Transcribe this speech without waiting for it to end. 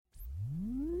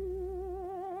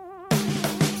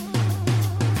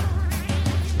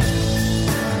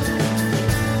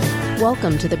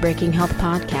Welcome to the Breaking Health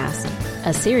Podcast,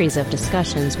 a series of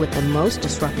discussions with the most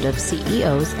disruptive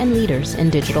CEOs and leaders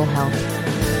in digital health.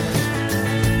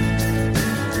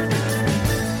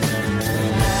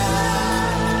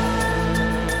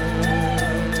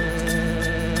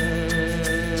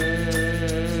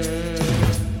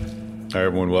 Hi,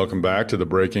 everyone. Welcome back to the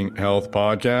Breaking Health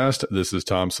Podcast. This is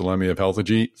Tom Salemi of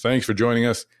Healthegy. Thanks for joining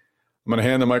us. I'm going to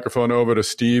hand the microphone over to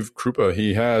Steve Krupa.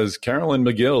 He has Carolyn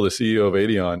McGill, the CEO of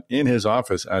Adion, in his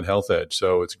office at HealthEdge.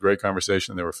 So it's a great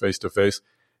conversation. They were face-to-face,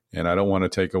 and I don't want to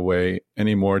take away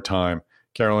any more time.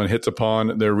 Carolyn hits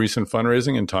upon their recent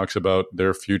fundraising and talks about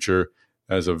their future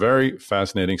as a very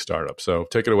fascinating startup. So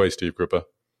take it away, Steve Krupa.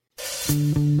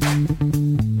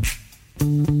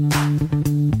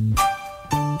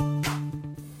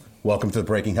 Welcome to the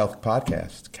Breaking Health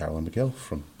Podcast. Carolyn McGill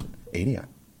from Adion.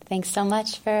 Thanks so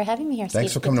much for having me here, Steve.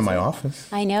 Thanks for coming to my office.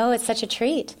 I know, it's such a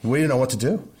treat. We didn't know what to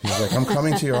do. He's like, I'm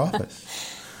coming to your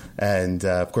office. And,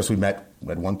 of course, we met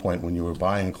at one point when you were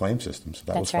buying a claim system, so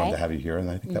that was fun to have you here,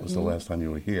 and I think that was the last time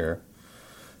you were here.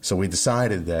 So we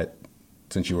decided that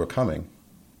since you were coming,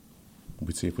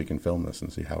 we'd see if we can film this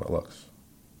and see how it looks.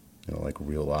 You know, like a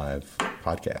real live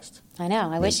podcast. I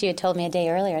know. I wish you had told me a day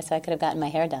earlier so I could have gotten my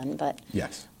hair done, but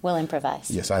yes, we'll improvise.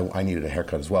 Yes, I needed a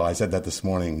haircut as well. I said that this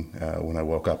morning when I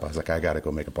woke up. I was like, I got to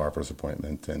go make a barber's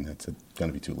appointment, and it's going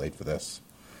to be too late for this.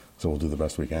 So we'll do the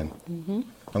best we can. Mm-hmm.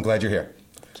 I'm glad you're here.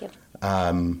 Thank you.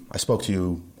 I spoke to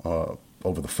you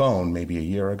over the phone maybe a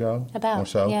year ago or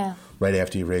so. Yeah. Right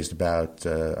after you raised about,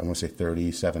 I want to say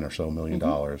 $37 or so million.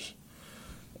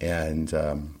 And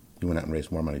you went out and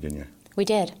raised more money, didn't you? We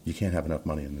did. You can't have enough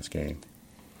money in this game.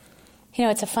 You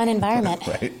know, it's a fun environment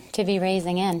right? to be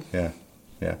raising in. Yeah,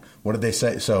 yeah. What did they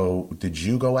say? So did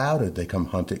you go out or did they come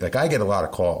hunting? Like, I get a lot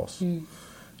of calls. And,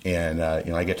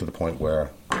 you know, I get to the point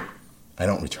where I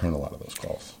don't return a lot of those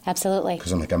calls. Absolutely.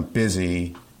 Because I'm like, I'm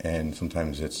busy, and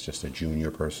sometimes it's just a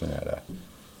junior person at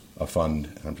a fund,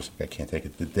 and I'm just like, I can't take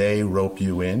it. Did they rope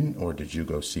you in, or did you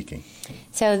go seeking?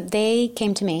 So they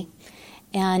came to me.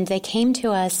 And they came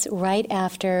to us right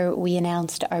after we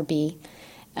announced our B.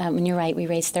 And you're right, we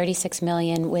raised $36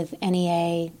 million with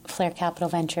NEA, Flair Capital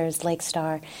Ventures,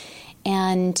 Lakestar,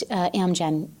 and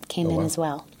Amgen came in as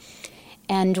well.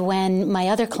 And when my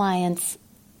other clients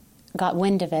got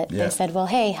wind of it, they said, well,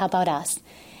 hey, how about us?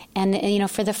 And, you know,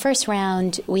 for the first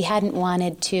round, we hadn't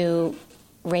wanted to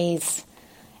raise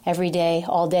every day,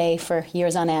 all day for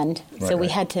years on end. So we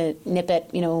had to nip it,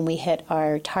 you know, when we hit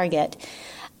our target.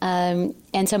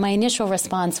 And so my initial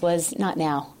response was, not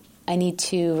now. I need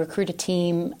to recruit a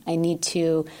team. I need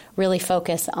to really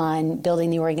focus on building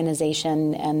the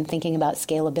organization and thinking about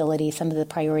scalability, some of the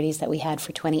priorities that we had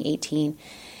for 2018.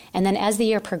 And then as the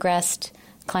year progressed,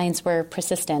 clients were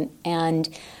persistent, and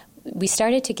we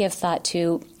started to give thought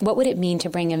to what would it mean to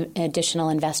bring additional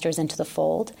investors into the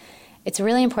fold. It's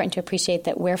really important to appreciate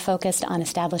that we're focused on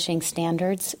establishing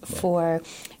standards for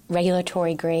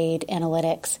regulatory grade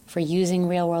analytics, for using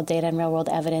real-world data and real-world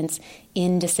evidence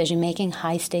in decision-making,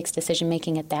 high-stakes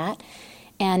decision-making at that.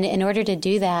 And in order to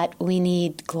do that, we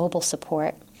need global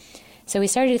support. So we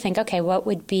started to think, okay, what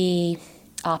would be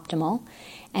optimal?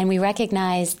 And we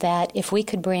recognized that if we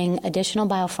could bring additional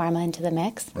biopharma into the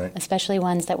mix, especially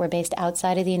ones that were based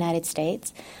outside of the United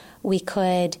States, we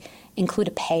could include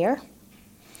a payer.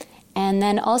 And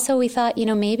then also we thought, you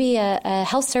know, maybe a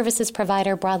health services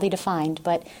provider broadly defined,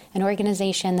 but an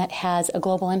organization that has a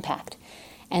global impact.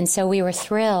 And so we were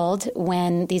thrilled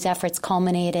when these efforts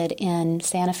culminated in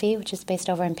Sanofi, which is based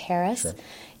over in Paris,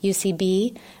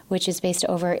 UCB, which is based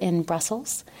over in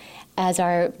Brussels, as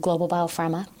our global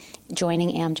biopharma,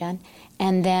 joining Amgen,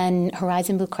 and then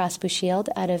Horizon Blue Cross Blue Shield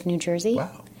out of New Jersey,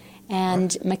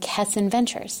 and McKesson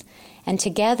Ventures. And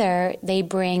together, they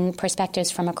bring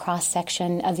perspectives from a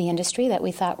cross-section of the industry that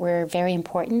we thought were very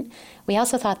important. We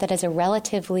also thought that as a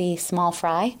relatively small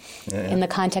fry in the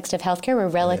context of healthcare, we're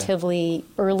relatively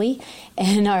early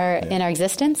in our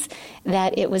existence,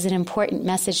 that it was an important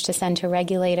message to send to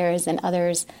regulators and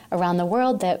others around the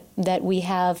world that we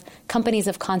have companies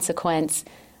of consequence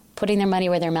putting their money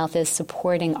where their mouth is,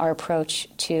 supporting our approach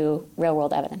to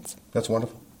real-world evidence. That's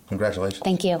wonderful. Congratulations.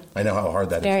 Thank you. I know how hard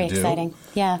that is to do. Very exciting.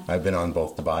 Yeah. I've been on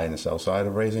both the buy and the sell side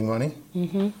of raising money.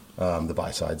 The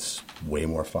buy side's way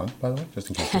more fun, by the way, just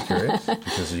in case you're curious,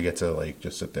 because you get to like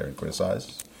just sit there and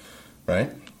criticize, right?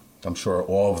 I'm sure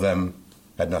all of them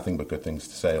had nothing but good things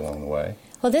to say along the way.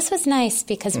 Well, this was nice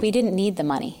because we didn't need the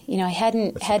money. You know, I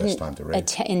hadn't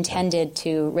intended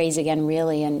to raise again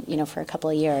really, and you know, for a couple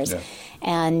of years,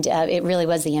 and it really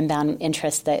was the inbound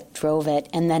interest that drove it,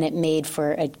 and then it made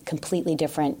for a completely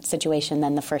different situation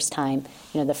than the first time.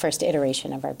 You know, the first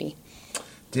iteration of our B.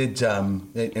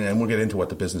 and we'll get into what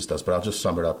the business does, but I'll just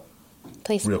sum it up,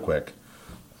 please, real quick.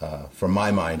 From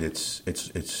my mind, it's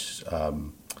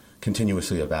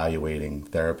continuously evaluating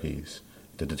therapies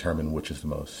to determine which is the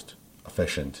most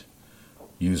efficient,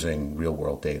 using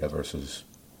real-world data versus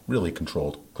really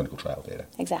controlled clinical trial data.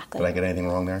 Exactly. Did I get anything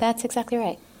wrong there? That's exactly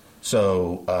right.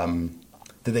 So,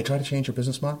 did they try to change your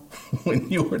business model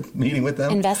when you were meeting with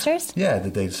them? Investors? Yeah.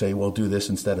 Did they say, well, do this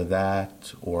instead of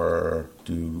that, or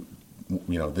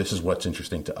this is what's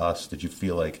interesting to us? Did you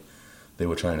feel like they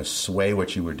were trying to sway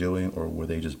what you were doing, or were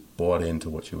they just bought into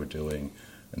what you were doing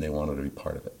and they wanted to be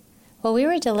part of it? Well, we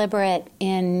were deliberate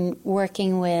in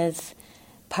working with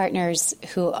partners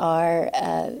who are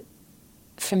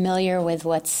familiar with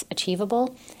what's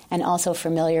achievable and also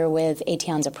familiar with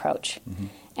Aetion's approach. Mm-hmm.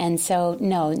 And so,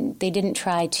 no, they didn't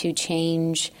try to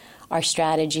change our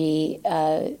strategy,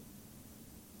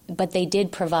 but they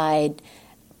did provide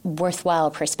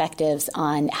worthwhile perspectives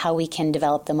on how we can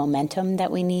develop the momentum that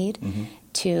we need mm-hmm.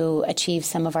 to achieve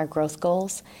some of our growth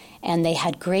goals. And they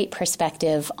had great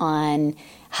perspective on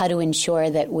how to ensure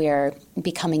that we're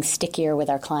becoming stickier with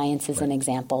our clients, as an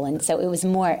example. And so it was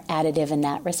more additive in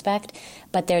that respect.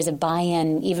 But there's a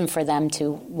buy-in even for them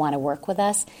to want to work with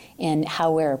us in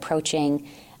how we're approaching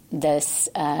this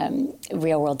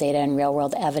real-world data and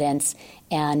real-world evidence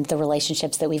and the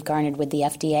relationships that we've garnered with the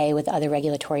FDA, with other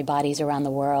regulatory bodies around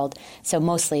the world. So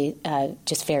mostly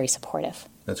just very supportive.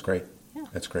 That's great. Yeah.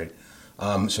 That's great.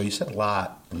 So you said a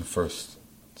lot in the first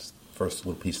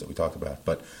little piece that we talked about,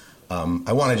 but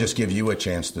I want to just give you a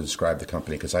chance to describe the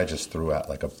company, because I just threw out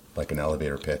like an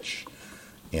elevator pitch,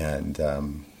 and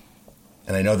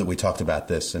I know that we talked about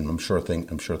this, and I'm sure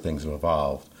things have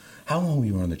evolved. How long were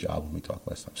you on the job when we talked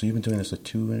last time? So you've been doing this for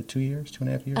 2.5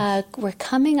 years? We're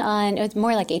coming on, it's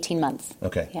more like 18 months.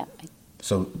 Okay. Yeah.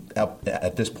 So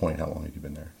at this point, how long have you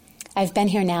been there? I've been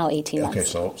here now 18 months. Okay,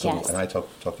 so yes. And I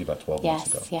talked to you about 12 months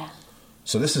ago. Yes, yeah.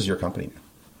 So this is your company now.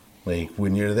 Like,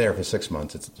 when you're there for 6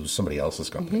 months, it was somebody else's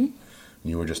company. Mm-hmm.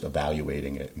 And you were just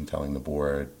evaluating it and telling the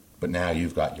board. But now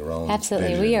you've got your own Absolutely.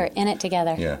 vision. We are in it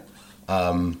together. Yeah.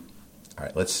 All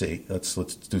right, let's see. Let's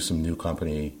do some new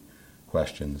company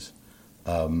questions.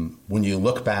 When you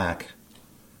look back,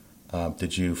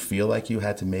 did you feel like you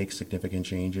had to make significant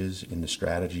changes in the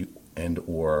strategy and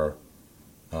or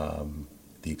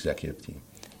the executive team?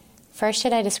 First,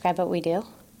 should I describe what we do?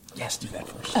 Yes, do that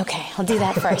first. Okay, I'll do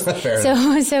that first.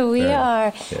 So we are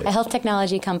a health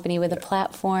technology company with a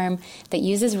platform that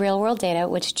uses real-world data,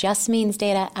 which just means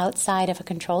data outside of a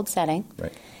controlled setting,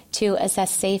 to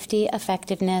assess safety,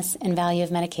 effectiveness, and value of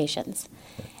medications.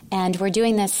 Right. And we're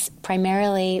doing this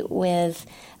primarily with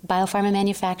biopharma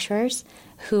manufacturers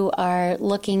who are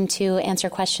looking to answer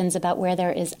questions about where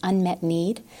there is unmet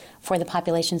need for the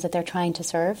populations that they're trying to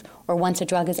serve, or once a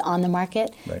drug is on the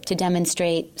market, to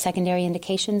demonstrate secondary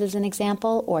indications, as an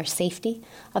example, or safety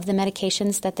of the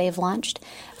medications that they've launched.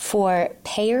 For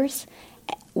payers,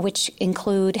 which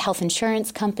include health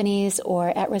insurance companies or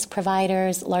at-risk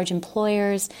providers, large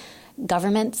employers,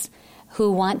 governments, who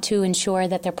want to ensure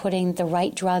that they're putting the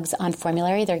right drugs on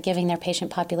formulary, they're giving their patient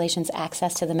populations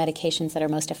access to the medications that are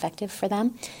most effective for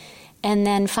them. And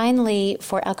then finally,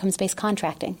 for outcomes-based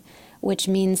contracting, which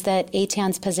means that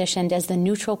Aetion's positioned as the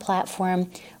neutral platform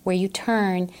where you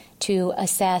turn to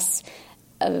assess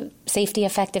safety,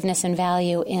 effectiveness, and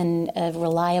value in a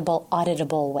reliable,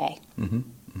 auditable way. Mm-hmm.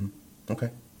 Mm-hmm. Okay.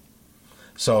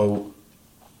 So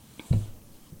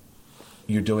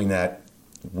you're doing that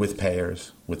with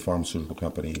payers, with pharmaceutical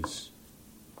companies.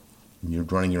 You're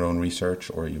running your own research,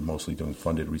 or are you mostly doing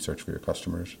funded research for your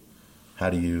customers?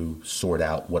 How do you sort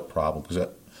out what problem? Because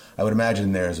I would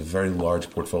imagine there's a very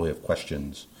large portfolio of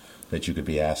questions that you could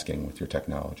be asking with your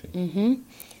technology. Mm-hmm.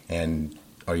 And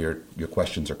your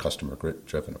questions are customer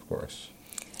driven, of course.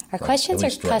 Our questions are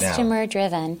customer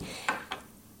driven.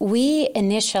 We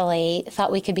initially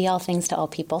thought we could be all things to all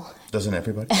people. Doesn't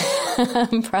everybody?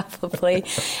 Probably.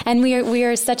 And we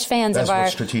are such fans of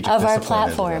our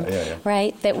platform,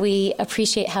 right, that we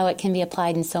appreciate how it can be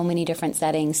applied in so many different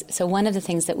settings. So one of the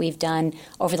things that we've done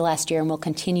over the last year and will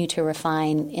continue to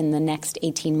refine in the next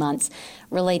 18 months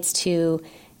relates to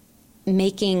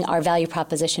making our value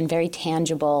proposition very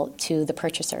tangible to the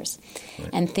purchasers,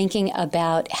 and thinking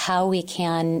about how we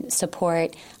can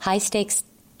support high-stakes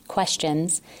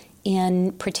questions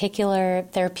in particular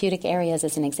therapeutic areas,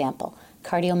 as an example,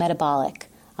 cardiometabolic,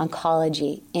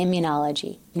 oncology,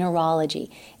 immunology, neurology,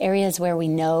 areas where we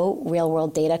know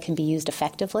real-world data can be used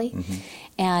effectively,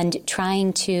 and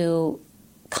trying to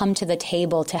come to the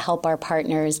table to help our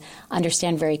partners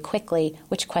understand very quickly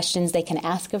which questions they can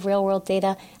ask of real-world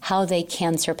data, how they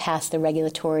can surpass the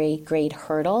regulatory grade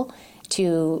hurdle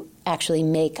to actually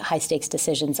make high-stakes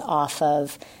decisions off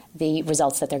of the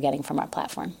results that they're getting from our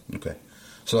platform. Okay.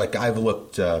 So like I've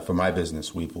looked, for my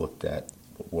business, we've looked at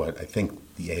what I think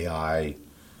the AI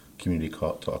community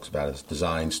talks about as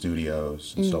design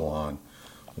studios and so on.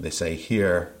 They say,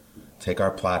 here, take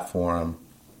our platform,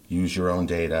 use your own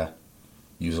data,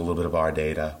 use a little bit of our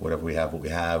data, whatever we have, but we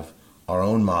have our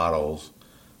own models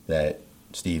that,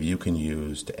 Steve, you can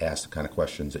use to ask the kind of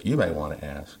questions that you may want to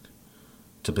ask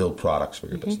to build products for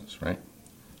your business, right?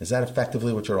 Is that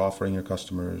effectively what you're offering your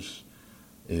customers,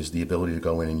 is the ability to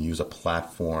go in and use a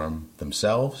platform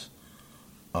themselves?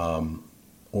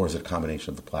 Or is it a combination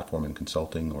of the platform and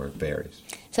consulting, or it varies?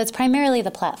 So it's primarily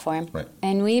the platform. Right.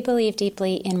 And we believe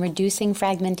deeply in reducing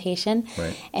fragmentation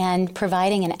and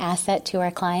providing an asset to our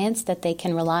clients that they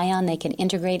can rely on, they can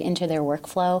integrate into their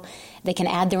workflow, they can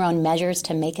add their own measures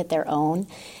to make it their own.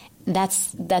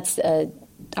 That's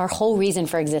our whole reason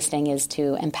for existing, is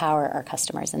to empower our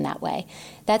customers in that way.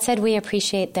 That said, we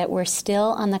appreciate that we're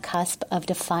still on the cusp of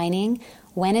defining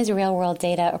when is real-world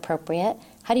data appropriate,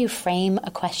 how do you frame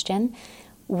a question,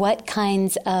 what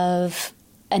kinds of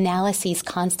analyses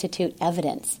constitute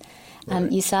evidence.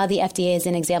 Right. You saw the FDA as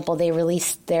an example. They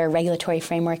released their regulatory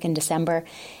framework in December,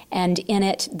 and in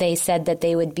it they said that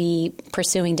they would be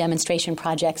pursuing demonstration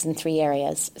projects in 3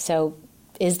 areas. So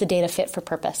is the data fit for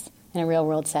purpose in a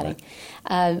real-world setting?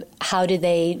 Right. How do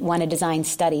they want to design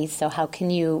studies? So how can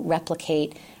you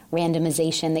replicate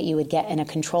randomization that you would get in a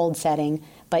controlled setting,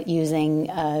 but using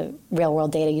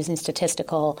real-world data, using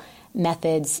statistical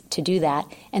methods to do that?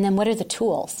 And then what are the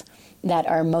tools that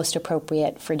are most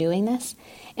appropriate for doing this?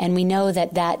 And we know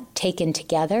that taken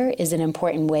together is an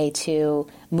important way to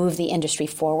move the industry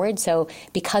forward. So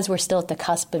because we're still at the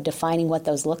cusp of defining what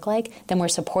those look like, then we're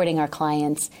supporting our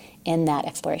clients in that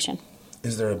exploration.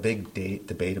 Is there a big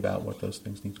debate about what those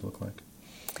things need to look like?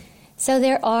 So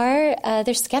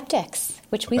there's skeptics,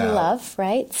 which we love,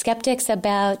 right? Skeptics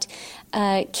about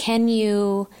can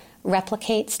you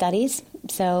replicate studies?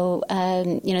 So,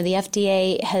 the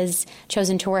FDA has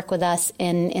chosen to work with us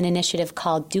in an initiative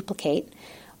called Duplicate,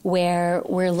 where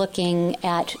we're looking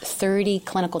at 30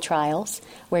 clinical trials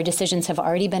where decisions have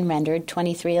already been rendered.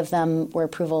 23 of them were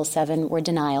approvals, 7 were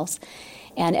denials.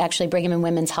 And actually, Brigham and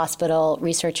Women's Hospital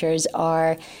researchers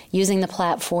are using the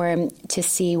platform to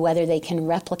see whether they can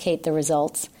replicate the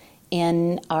results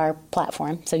in our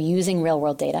platform, so using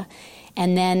real-world data.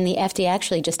 And then the FDA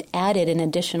actually just added an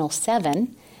additional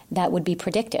 7 that would be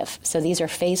predictive. So these are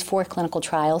phase 4 clinical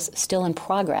trials still in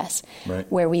progress,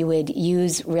 where we would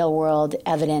use real-world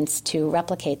evidence to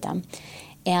replicate them.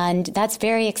 And that's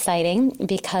very exciting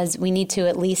because we need to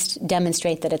at least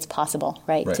demonstrate that it's possible,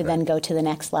 to then go to the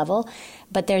next level.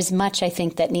 But there's much, I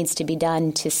think, that needs to be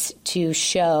done to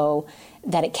show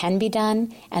that it can be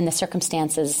done and the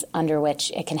circumstances under which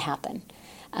it can happen.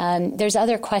 There's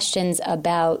other questions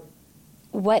about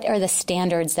what are the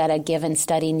standards that a given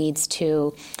study needs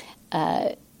to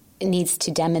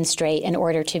demonstrate in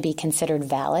order to be considered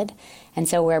valid. And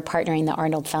so we're partnering. The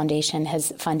Arnold Foundation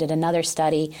has funded another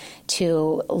study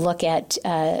to look at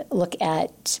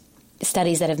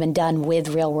studies that have been done with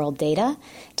real-world data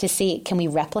to see, can we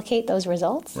replicate those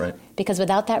results? Right. Because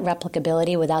without that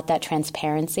replicability, without that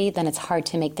transparency, then it's hard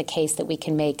to make the case that we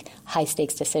can make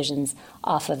high-stakes decisions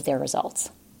off of their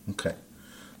results. Okay.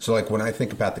 So like when I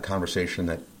think about the conversation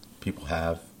that people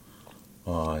have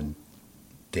on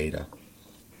data,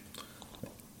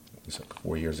 like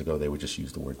 4 years ago, they would just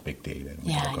use the word big data.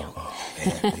 And I go, oh,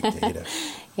 man, big data.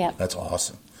 That's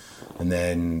awesome. And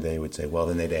then they would say, well,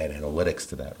 then they'd add analytics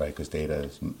to that, right? Because data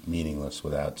is meaningless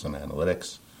without some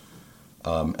analytics.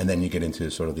 And then you get into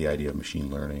sort of the idea of machine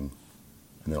learning,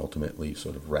 and then ultimately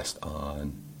sort of rest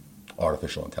on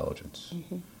artificial intelligence.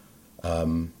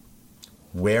 Mm-hmm.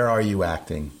 Where are you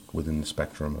acting within the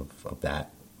spectrum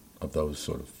of those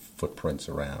sort of footprints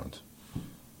around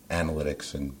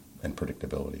analytics and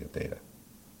predictability of data?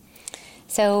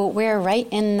 So we're right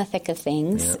in the thick of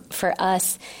things. Yeah. For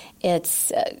us,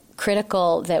 it's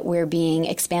critical that we're being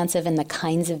expansive in the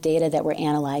kinds of data that we're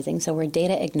analyzing. So we're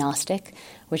data agnostic,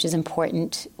 which is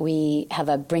important. We have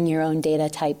a bring your own data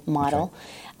type model.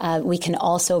 Okay. We can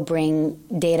also bring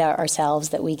data ourselves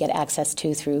that we get access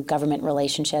to through government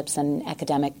relationships and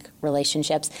academic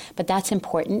relationships. But that's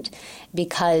important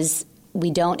because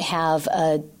we don't have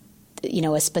a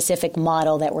specific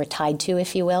model that we're tied to,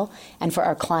 if you will. And for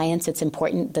our clients, it's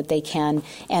important that they can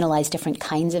analyze different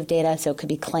kinds of data. So it could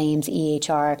be claims,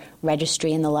 EHR,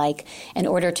 registry, and the like. In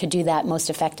order to do that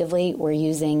most effectively, we're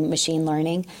using machine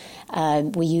learning.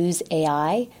 We use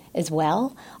AI as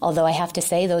well, although I have to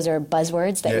say those are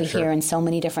buzzwords that we hear in so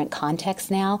many different contexts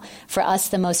now. For us,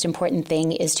 the most important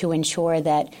thing is to ensure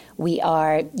that we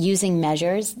are using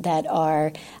measures that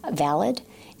are valid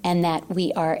and that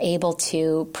we are able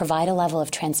to provide a level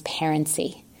of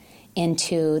transparency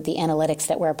into the analytics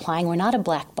that we're applying. We're not a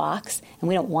black box, and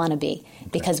we don't want to be,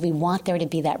 because we want there to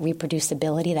be that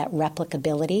reproducibility, that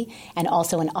replicability, and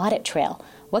also an audit trail.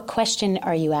 What question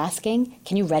are you asking?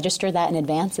 Can you register that in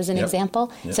advance as an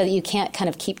example so that you can't kind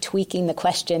of keep tweaking the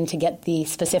question to get the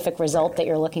specific result that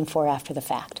you're looking for after the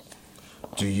fact?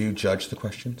 Do you judge the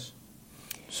questions?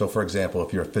 So, for example,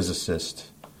 if you're a physicist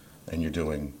and you're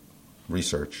doing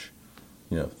research,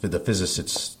 the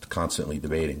physicist's constantly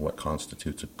debating what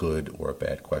constitutes a good or a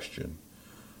bad question,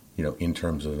 in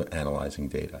terms of analyzing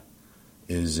data.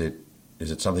 Is it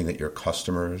something that your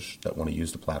customers that want to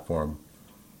use the platform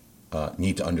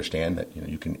need to understand, that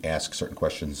you can ask certain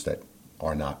questions that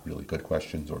are not really good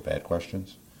questions or bad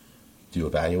questions? Do you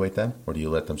evaluate them, or do you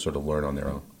let them sort of learn on their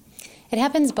own? It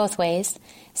happens both ways.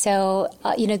 So,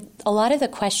 a lot of the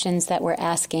questions that we're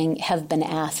asking have been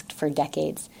asked for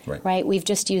decades, right? We've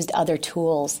just used other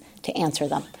tools to answer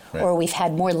them, or we've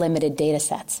had more limited data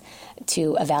sets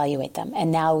to evaluate them.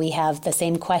 And now we have the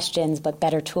same questions but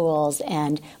better tools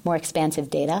and more expansive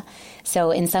data.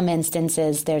 So in some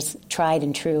instances, there's tried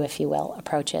and true, if you will,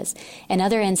 approaches. In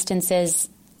other instances,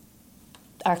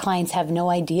 our clients have no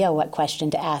idea what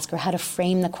question to ask or how to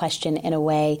frame the question in a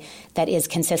way that is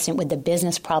consistent with the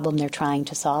business problem they're trying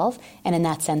to solve. And in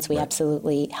that sense, we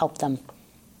absolutely help them.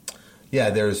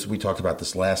 Yeah, we talked about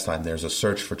this last time. There's a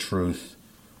search for truth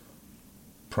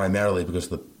primarily because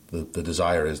the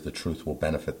desire is the truth will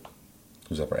benefit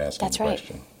who's ever asking the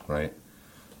question, right?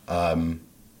 And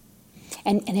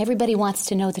everybody wants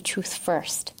to know the truth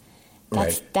first.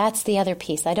 That's the other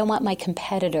piece. I don't want my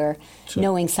competitor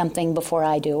knowing something before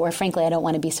I do, or frankly, I don't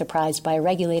want to be surprised by a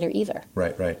regulator either.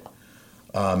 Right.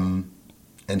 And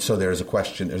so there's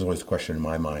always a question in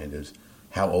my mind is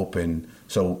how open,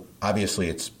 so obviously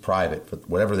it's private, but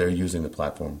whatever they're using the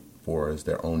platform for is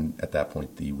their own, at that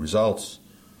point, the results,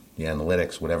 the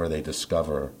analytics, whatever they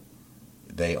discover,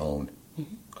 they own,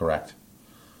 correct?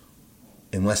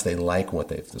 Unless they like what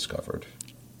they've discovered,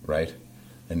 right?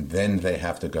 And then they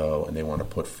have to go and they want to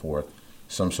put forth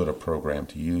some sort of program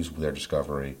to use their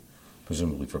discovery,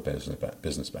 presumably for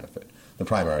business benefit. The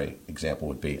primary example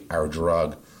would be our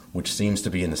drug, which seems to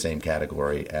be in the same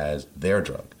category as their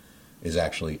drug, is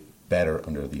actually better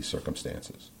under these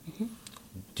circumstances.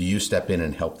 Do you step in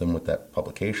and help them with that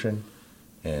publication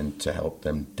and to help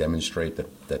them demonstrate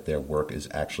that their work is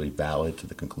actually valid to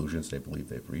the conclusions they believe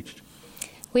they've reached?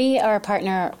 We are a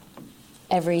partner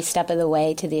every step of the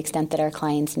way to the extent that our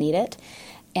clients need it.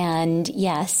 And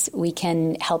yes, we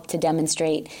can help to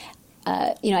demonstrate.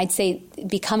 I'd say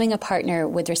becoming a partner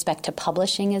with respect to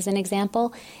publishing, as an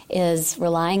example, is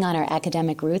relying on our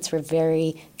academic roots. We're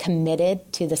very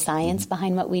committed to the science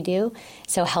behind what we do.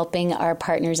 So helping our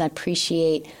partners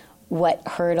appreciate what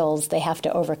hurdles they have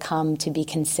to overcome to be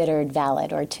considered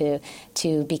valid or to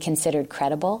be considered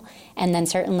credible. And then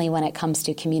certainly when it comes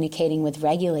to communicating with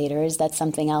regulators, that's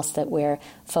something else that we're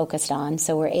focused on.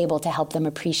 So we're able to help them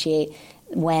appreciate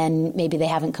when maybe they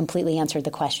haven't completely answered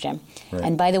the question.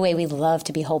 And by the way, we love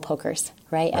to be hole pokers,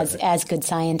 right? As good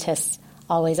scientists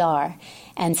always are.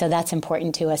 And so that's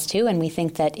important to us too, and we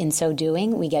think that in so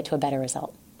doing, we get to a better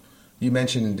result. You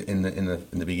mentioned in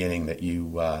the beginning that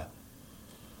you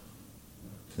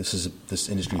this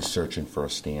industry is searching for a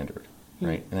standard,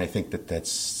 right? And I think that's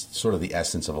sort of the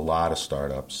essence of a lot of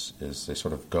startups is they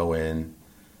sort of go in,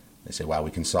 they say, wow,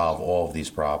 we can solve all of these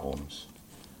problems.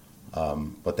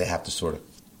 But they have to sort of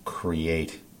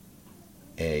create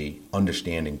a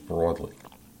understanding broadly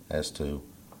as to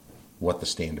what the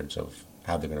standards of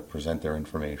how they're going to present their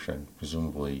information,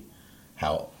 presumably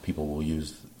how people will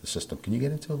use the system. Can you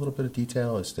get into a little bit of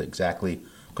detail as to exactly,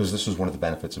 because this is one of the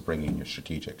benefits of bringing in your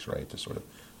strategics, right, to sort of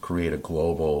create a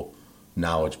global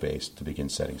knowledge base to begin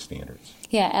setting standards.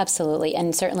 Yeah, absolutely.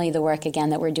 And certainly the work, again,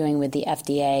 that we're doing with the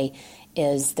FDA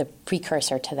is the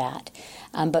precursor to that.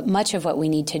 But much of what we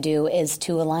need to do is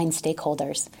to align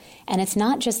stakeholders. And it's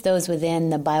not just those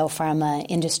within the biopharma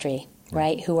industry,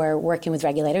 right, who are working with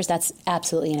regulators. That's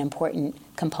absolutely an important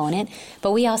component.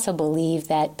 But we also believe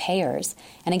that payers,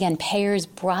 and again, payers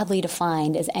broadly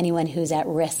defined as anyone who's at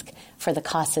risk for the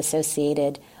costs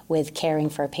associated with caring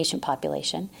for a patient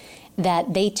population,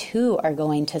 that they too are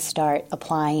going to start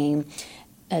applying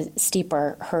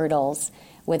steeper hurdles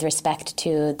with respect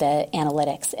to the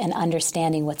analytics and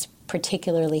understanding what's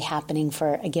particularly happening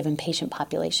for a given patient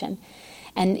population.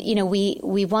 And,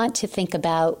 we want to think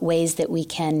about ways that we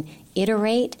can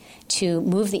iterate to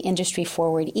move the industry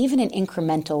forward, even in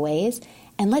incremental ways.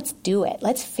 And let's do it.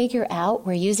 Let's figure out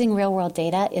where using real-world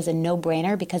data is a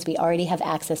no-brainer because we already have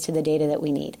access to the data that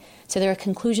we need. So there are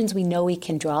conclusions we know we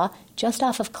can draw just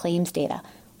off of claims data.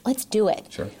 Let's do it.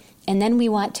 Sure. And then we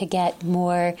want to get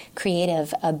more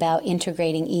creative about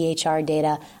integrating EHR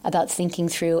data, about thinking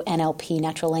through NLP,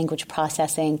 natural language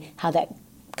processing, how that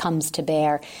comes to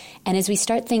bear. And as we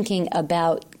start thinking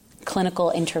about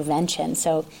clinical intervention,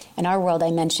 so in our world,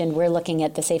 I mentioned we're looking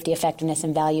at the safety, effectiveness,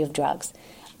 and value of drugs.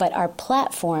 But our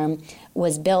platform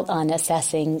was built on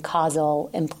assessing causal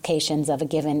implications of a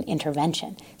given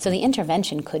intervention. So the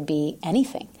intervention could be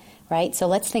anything, right? So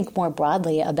let's think more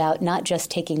broadly about not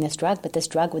just taking this drug, but this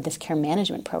drug with this care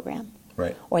management program,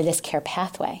 right, or this care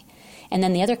pathway. And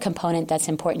then the other component that's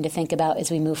important to think about as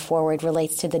we move forward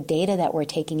relates to the data that we're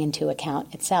taking into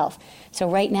account itself. So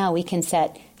right now we can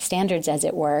set standards, as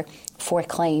it were, for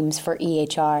claims, for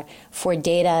EHR, for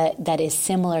data that is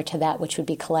similar to that which would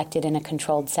be collected in a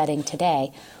controlled setting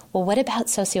today. Well, what about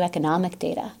socioeconomic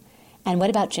data? And what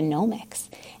about genomics?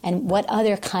 And what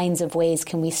other kinds of ways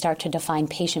can we start to define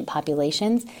patient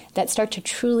populations that start to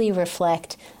truly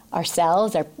reflect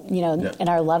ourselves, and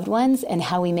our loved ones, and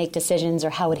how we make decisions or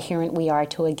how adherent we are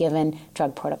to a given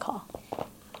drug protocol?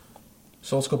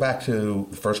 So let's go back to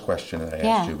the first question that I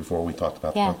asked you before we talked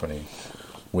about the company,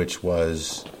 which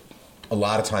was a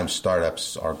lot of times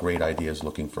startups are great ideas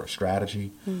looking for a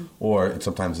strategy, or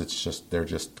sometimes they're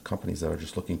just companies that are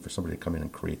just looking for somebody to come in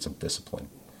and create some discipline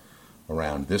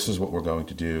around this is what we're going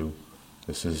to do,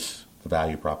 this is the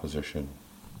value proposition,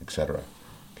 etc.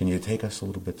 Can you take us a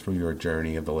little bit through your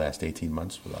journey of the last 18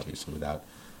 months, obviously without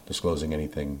disclosing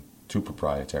anything too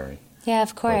proprietary? Yeah,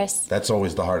 of course. But that's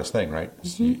always the hardest thing, right?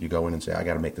 You go in and say, I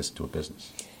got to make this into a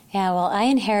business. Yeah, well, I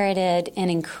inherited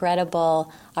an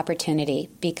incredible opportunity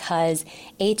because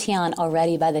Aetion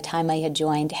already, by the time I had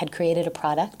joined, had created a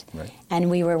product. Right. And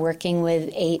we were working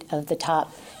with 8 of the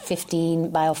top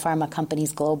 15 biopharma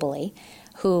companies globally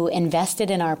who invested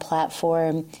in our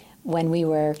platform when we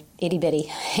were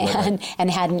itty-bitty and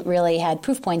hadn't really had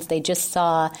proof points. They just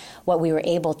saw what we were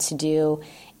able to do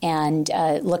and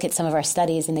look at some of our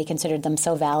studies, and they considered them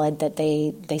so valid that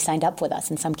they signed up with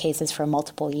us, in some cases for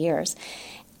multiple years.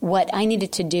 What I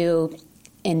needed to do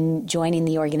in joining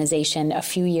the organization a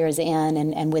few years in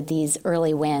and with these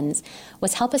early wins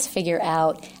was help us figure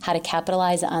out how to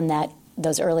capitalize on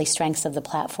those early strengths of the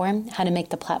platform, how to make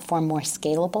the platform more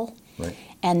scalable, right,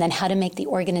 and then how to make the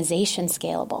organization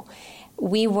scalable.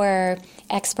 We were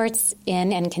experts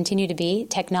in, and continue to be,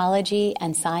 technology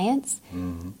and science.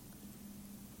 Mm-hmm.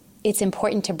 It's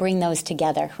important to bring those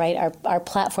together, right? Our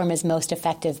platform is most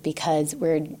effective because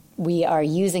we are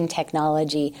using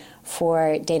technology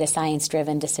for data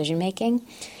science-driven decision-making.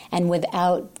 And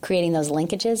without creating those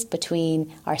linkages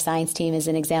between our science team, as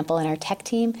an example, and our tech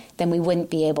team, then we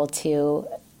wouldn't be able to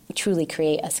truly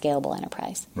create a scalable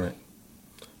enterprise. Right.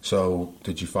 So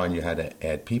did you find you had to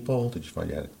add people? Did you find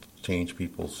you had to change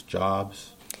people's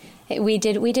jobs? We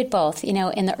did both. In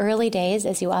the early days,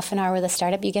 as you often are with a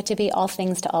startup, you get to be all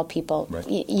things to all people. Right.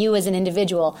 You as an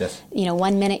individual, yes.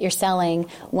 1 minute you're selling,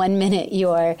 1 minute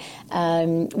you're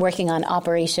working on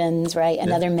operations, right?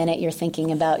 Another minute you're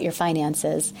thinking about your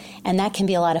finances. And that can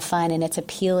be a lot of fun, and it's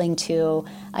appealing to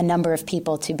a number of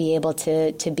people to be able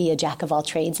to be a jack of all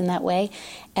trades in that way.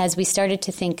 As we started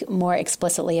to think more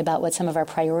explicitly about what some of our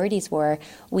priorities were,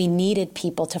 we needed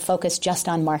people to focus just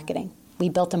on marketing. We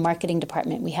built a marketing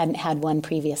department. We hadn't had one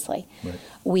previously. Right.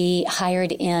 We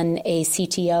hired in a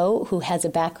CTO who has a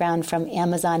background from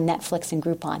Amazon, Netflix, and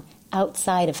Groupon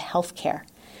outside of healthcare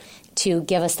to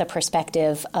give us the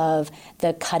perspective of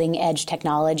the cutting-edge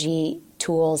technology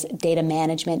tools, data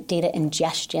management, data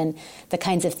ingestion, the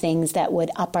kinds of things that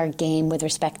would up our game with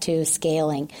respect to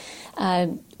scaling.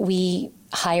 We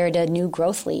hired a new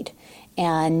growth lead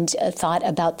and thought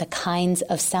about the kinds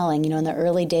of selling. In the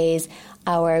early days,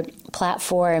 our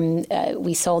platform,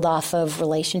 we sold off of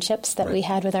relationships that we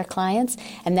had with our clients,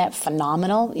 and that's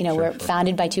phenomenal. We're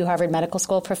founded by 2 Harvard Medical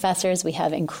School professors. We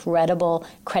have incredible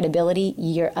credibility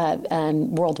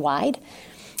worldwide.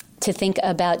 To think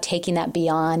about taking that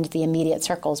beyond the immediate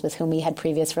circles with whom we had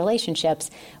previous relationships,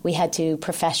 we had to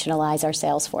professionalize our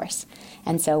sales force.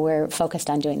 And so we're focused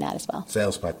on doing that as well.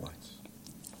 Sales pipelines.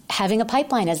 Having a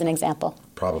pipeline as an example.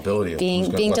 Probability of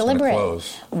being deliberate.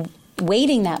 Close.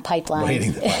 waiting that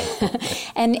pipeline.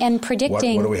 and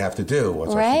predicting. What do we have to do?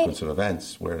 What's right? our sequence of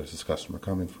events? Where is this customer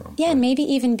coming from? Yeah, and maybe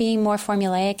even being more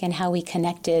formulaic in how we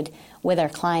connected with our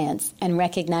clients and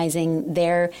recognizing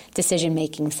their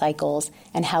decision-making cycles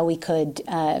and how we could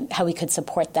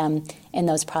support them in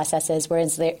those processes.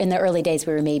 Whereas in the early days,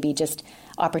 we were maybe just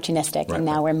opportunistic, and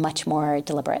now we're much more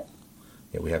deliberate.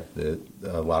 Yeah, we have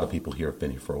a lot of people here have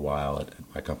been here for a while at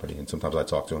my company, and sometimes I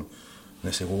talk to them, and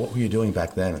I say, well, what were you doing bayou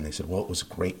back then? And they said, well, it was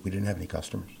great. We didn't have any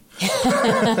customers.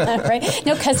 Right?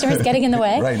 No customers getting in the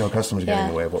way. Right, no customers getting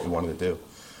in the way of what we wanted to do.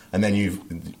 And then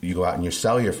you go out and you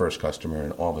sell your first customer,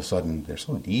 and all of a sudden they're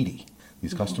so needy.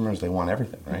 These customers, they want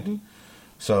everything, right? Mm-hmm.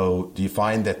 So do you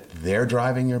find that they're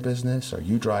driving your business? Are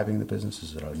you driving the business?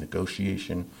 Is it a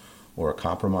negotiation or a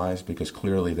compromise? Because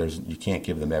clearly you can't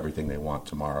give them everything they want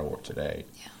tomorrow or today.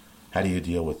 Yeah. How do you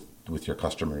deal with your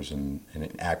customers and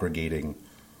aggregating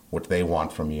what they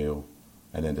want from you,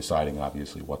 and then deciding,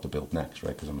 obviously, what to build next,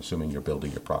 right? Because I'm assuming you're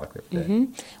building your product every day.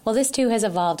 Mm-hmm. Well, this, too, has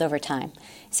evolved over time.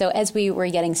 So as we were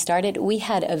getting started, we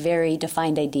had a very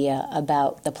defined idea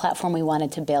about the platform we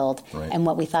wanted to build and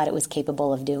what we thought it was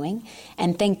capable of doing.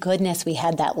 And thank goodness we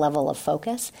had that level of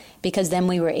focus, because then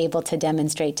we were able to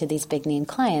demonstrate to these big-name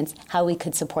clients how we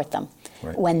could support them.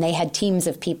 Right. When they had teams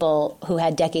of people who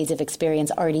had decades of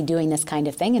experience already doing this kind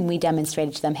of thing, and we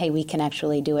demonstrated to them, hey, we can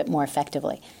actually do it more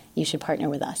effectively. You should partner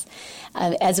with us.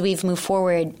 As we've moved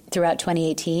forward throughout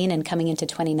 2018 and coming into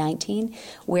 2019,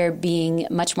 we're being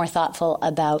much more thoughtful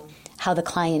about how the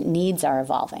client needs are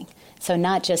evolving. So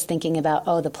not just thinking about,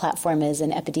 the platform is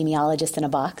an epidemiologist in a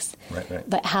box,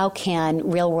 but how can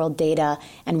real-world data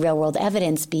and real-world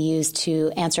evidence be used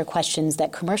to answer questions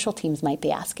that commercial teams might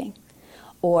be asking,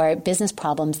 or business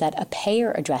problems that a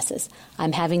payer addresses.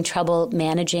 I'm having trouble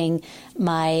managing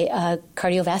my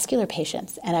cardiovascular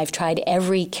patients, and I've tried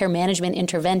every care management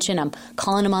intervention. I'm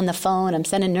calling them on the phone. I'm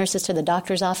sending nurses to the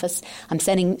doctor's office. I'm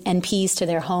sending NPs to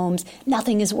their homes.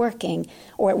 Nothing is working,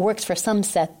 or it works for some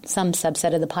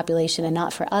subset of the population and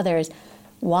not for others.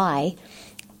 Why?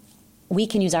 We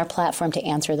can use our platform to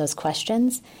answer those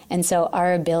questions, and so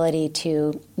our ability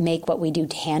to make what we do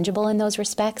tangible in those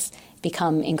respects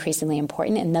become increasingly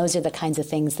important, and those are the kinds of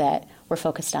things that we're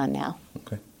focused on now.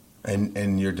 Okay.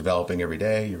 And you're developing every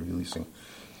day? You're releasing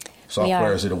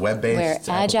software? Is it a web-based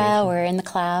We're agile. We're in the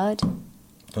cloud.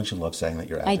 Don't you love saying that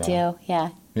you're agile? I do, yeah.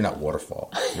 You're not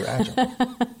waterfall. You're agile.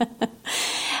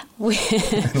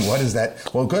 What is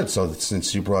that? Well, good. So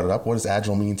since you brought it up, what does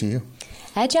agile mean to you?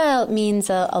 Agile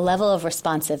means a level of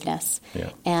responsiveness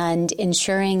and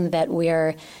ensuring that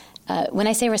we're when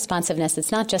I say responsiveness,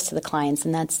 it's not just to the clients,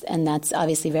 and that's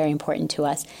obviously very important to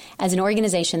us. As an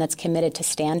organization that's committed to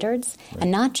standards, and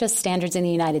not just standards in the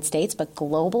United States, but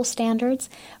global standards,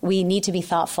 we need to be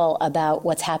thoughtful about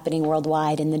what's happening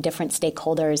worldwide and the different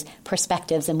stakeholders'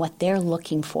 perspectives and what they're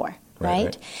looking for.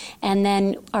 Right? And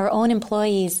then our own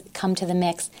employees come to the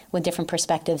mix with different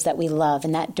perspectives that we love,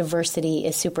 and that diversity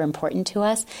is super important to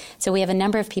us. So we have a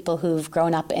number of people who've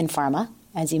grown up in pharma,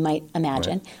 as you might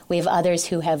imagine. Right. We have others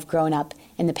who have grown up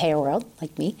in the payer world,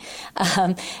 like me.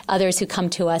 Others who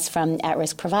come to us from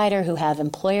at-risk provider, who have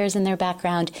employers in their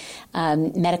background.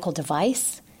 Medical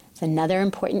device is another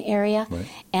important area. Right.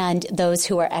 And those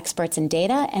who are experts in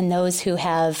data, and those who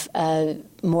have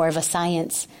more of a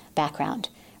science background.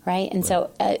 Right? And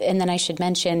so, and then I should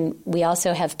mention, we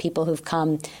also have people who've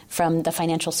come from the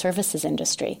financial services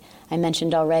industry. I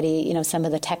mentioned already, some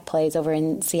of the tech plays over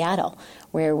in Seattle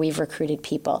where we've recruited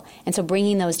people. And so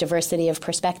bringing those diversity of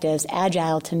perspectives,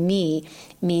 agile to me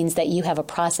means that you have a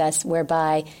process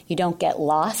whereby you don't get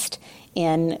lost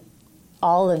in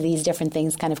all of these different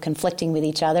things kind of conflicting with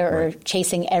each other or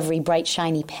chasing every bright,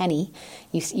 shiny penny.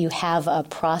 You have a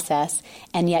process,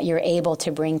 and yet you're able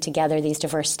to bring together these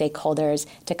diverse stakeholders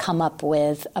to come up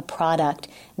with a product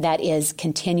that is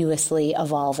continuously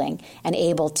evolving and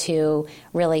able to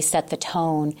really set the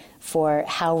tone for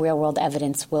how real-world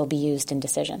evidence will be used in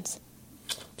decisions.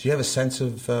 Do you have a sense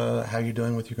of how you're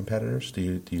doing with your competitors? Do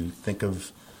you think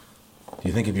of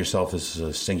yourself as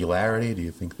a singularity? Do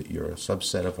you think that you're a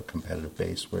subset of a competitive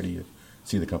base? Where do you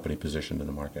see the company positioned in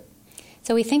the market?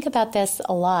 So we think about this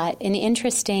a lot. An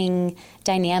interesting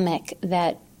dynamic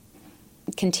that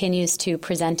continues to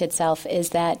present itself is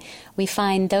that we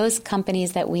find those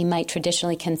companies that we might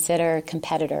traditionally consider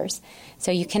competitors. So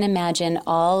you can imagine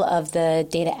all of the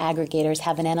data aggregators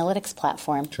have an analytics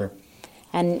platform. Sure.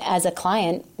 And as a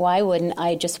client, why wouldn't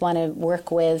I just want to work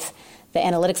with the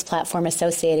analytics platform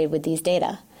associated with these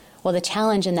data? Well, the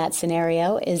challenge in that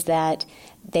scenario is that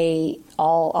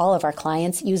all of our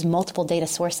clients use multiple data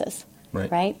sources.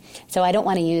 right? So I don't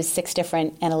want to use 6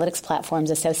 different analytics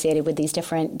platforms associated with these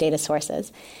different data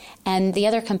sources. And the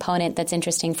other component that's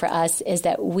interesting for us is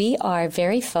that we are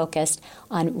very focused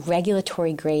on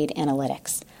regulatory grade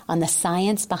analytics, on the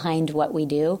science behind what we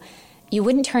do. You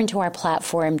wouldn't turn to our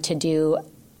platform to do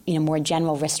more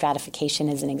general risk stratification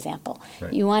as an example.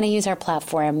 Right. You want to use our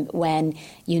platform when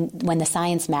the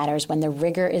science matters, when the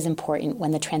rigor is important,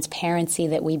 when the transparency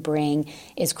that we bring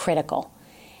is critical.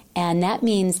 And that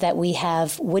means that we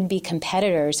have would-be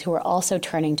competitors who are also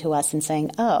turning to us and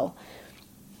saying, oh,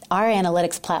 our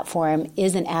analytics platform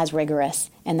isn't as rigorous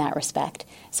in that respect.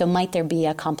 So might there be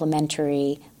a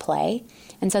complementary play?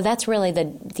 And so that's really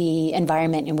the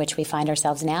environment in which we find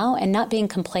ourselves now, and not being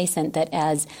complacent that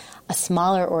as a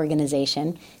smaller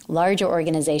organization, larger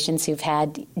organizations who've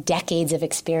had decades of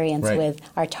experience with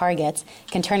our targets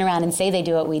can turn around and say they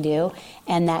do what we do,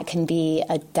 and that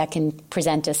can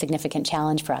present a significant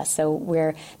challenge for us. So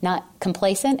we're not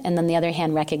complacent, and on the other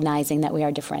hand, recognizing that we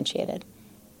are differentiated.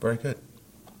 Very good.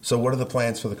 So what are the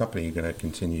plans for the company? You're going to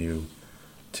continue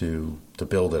to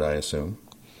build it, I assume,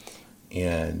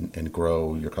 and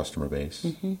grow your customer base.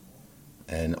 Mm-hmm.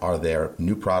 And are there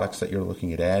new products that you're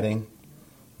looking at adding?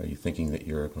 Are you thinking that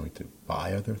you're going to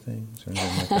buy other things or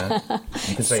anything like that?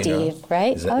 You can say Steve, no.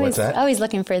 Right? What's that? Always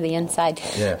looking for the inside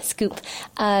scoop.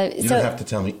 You don't have to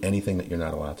tell me anything that you're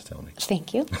not allowed to tell me.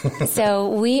 Thank you. So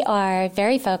we are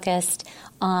very focused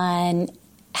on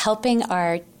helping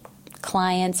our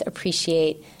clients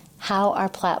appreciate how our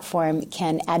platform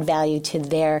can add value to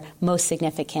their most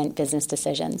significant business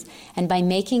decisions. And by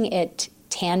making it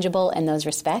tangible in those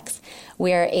respects,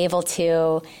 we're able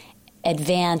to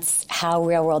advance how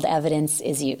real-world evidence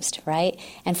is used, right?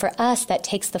 And for us, that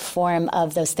takes the form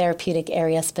of those therapeutic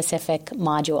area-specific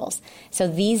modules. So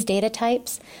these data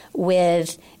types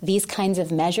with these kinds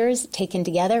of measures taken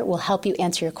together will help you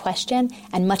answer your question,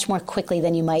 and much more quickly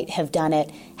than you might have done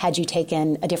it had you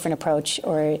taken a different approach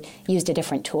or used a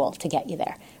different tool to get you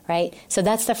there, right? So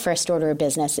that's the first order of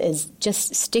business, is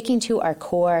just sticking to our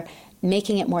core,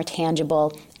 making it more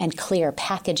tangible and clear,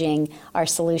 packaging our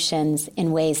solutions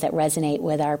in ways that resonate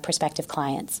with our prospective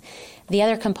clients. The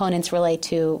other components relate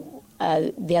to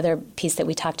the other piece that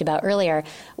we talked about earlier,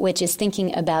 which is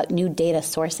thinking about new data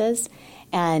sources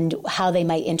and how they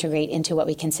might integrate into what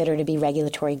we consider to be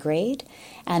regulatory grade.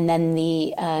 And then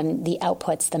the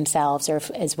outputs themselves, or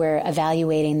as we're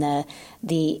evaluating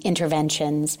the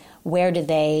interventions, where do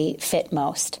they fit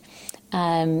most?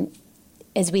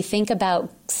 As we think about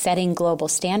setting global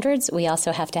standards, we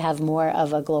also have to have more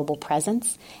of a global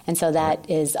presence. And so that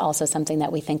is also something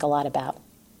that we think a lot about.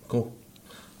 Cool.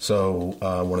 So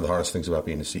one of the hardest things about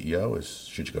being a CEO is,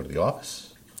 should you go to the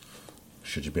office?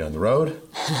 Should you be on the road?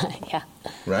 Yeah.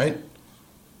 Right?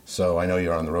 So I know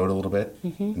you're on the road a little bit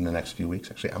in the next few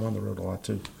weeks. Actually, I'm on the road a lot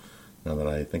too, now that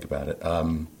I think about it.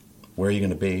 Where are you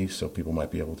going to be so people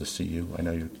might be able to see you? I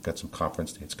know you've got some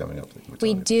conference dates coming up.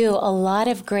 We do a lot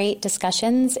of great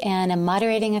discussions, and I'm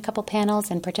moderating a couple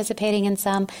panels and participating in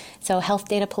some. So Health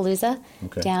Data Palooza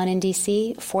down in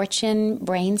D.C., Fortune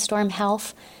Brainstorm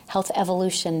Health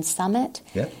Evolution Summit.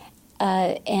 Yeah.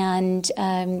 And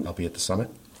I'll be at the summit.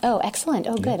 Oh, excellent.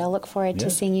 Oh, good. I'll look forward to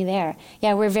seeing you there.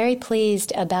 Yeah, we're very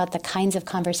pleased about the kinds of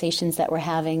conversations that we're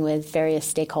having with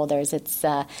various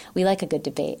stakeholders. We like a good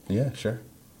debate. Yeah, sure.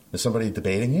 Is somebody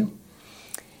debating you?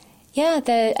 Yeah,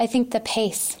 I think the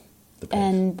pace.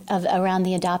 And around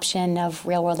the adoption of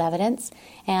real-world evidence,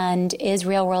 and is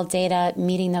real-world data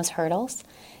meeting those hurdles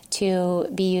to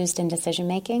be used in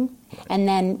decision-making? Right. And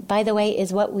then, by the way,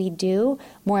 is what we do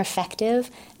more effective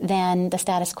than the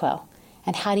status quo?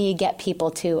 And how do you get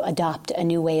people to adopt a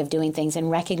new way of doing things,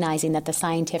 and recognizing that the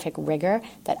scientific rigor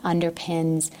that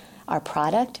underpins our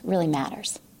product really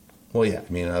matters? Well, yeah.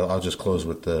 I mean, I'll just close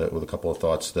with a couple of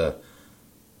thoughts. The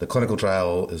clinical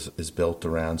trial is built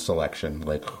around selection,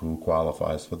 like who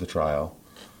qualifies for the trial,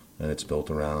 and it's built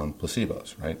around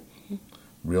placebos, right? Mm-hmm.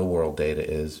 Real-world data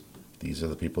is, these are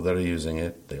the people that are using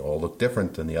it. They all look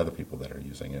different than the other people that are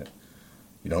using it.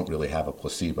 You don't really have a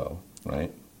placebo,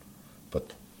 right?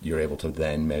 But you're able to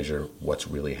then measure what's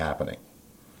really happening.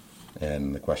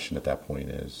 And the question at that point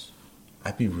is,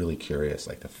 I'd be really curious,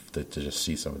 like to just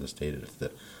see some of this data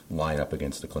to line up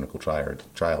against the clinical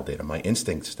trial data. My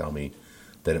instincts tell me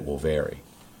that it will vary,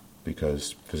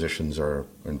 because physicians are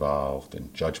involved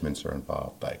and judgments are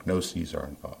involved, diagnoses are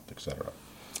involved, et cetera.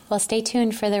 Well, stay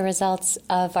tuned for the results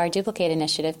of our Duplicate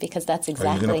initiative, because that's exactly...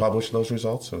 Are you going to publish those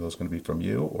results? Are those going to be from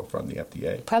you or from the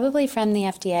FDA? Probably from the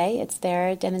FDA. It's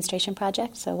their demonstration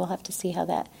project, so we'll have to see how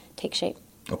that takes shape.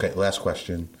 Okay, last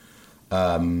question.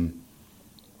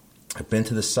 I've been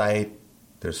to the site.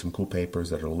 There's some cool papers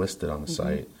that are listed on the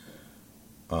site.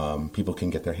 people can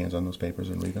get their hands on those papers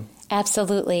and read them?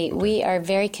 Absolutely. Okay. We are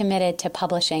very committed to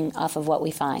publishing off of what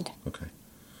we find. Okay.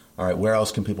 All right. Where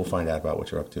else can people find out about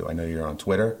what you're up to? I know you're on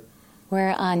Twitter.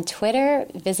 We're on Twitter.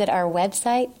 Visit our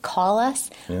website, call us,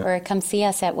 or come see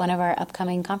us at one of our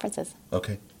upcoming conferences.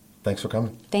 Okay. Thanks for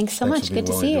coming. Thanks so much. Good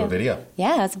to see you. Do a video.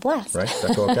 Yeah, it's a blast. Right?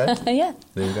 That go okay? Yeah.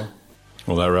 There you go.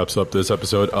 Well, that wraps up this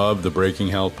episode of the Breaking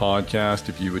Health Podcast.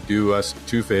 If you would do us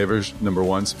 2 favors. Number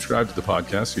 1, subscribe to the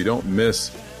podcast so you don't miss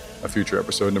a future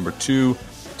episode. Number 2,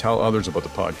 tell others about the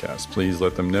podcast. Please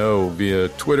let them know via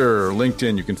Twitter or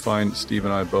LinkedIn. You can find Steve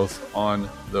and I both on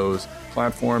those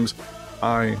platforms.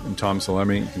 I am Tom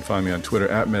Salemi. You can find me on Twitter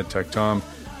at MedTechTom.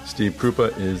 Steve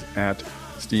Krupa is at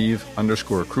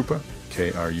Steve_Krupa, Krupa.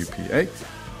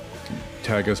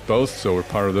 Tag us both so we're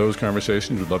part of those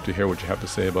conversations. We'd love to hear what you have to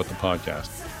say about the podcast.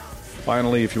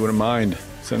 Finally, if you wouldn't mind,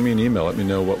 send me an email. Let me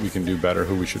know what we can do better,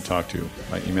 who we should talk to.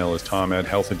 My email is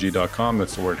tom@healthag.com.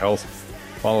 That's the word health,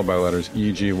 followed by letters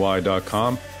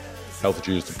EGY.com.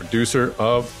 Healthag is the producer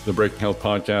of the Breaking Health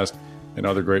Podcast and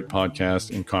other great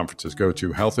podcasts and conferences. Go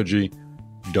to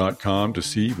healthag.com to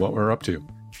see what we're up to.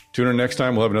 Tune in next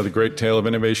time. We'll have another great tale of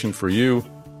innovation for you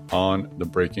on the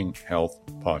Breaking Health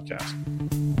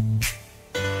Podcast.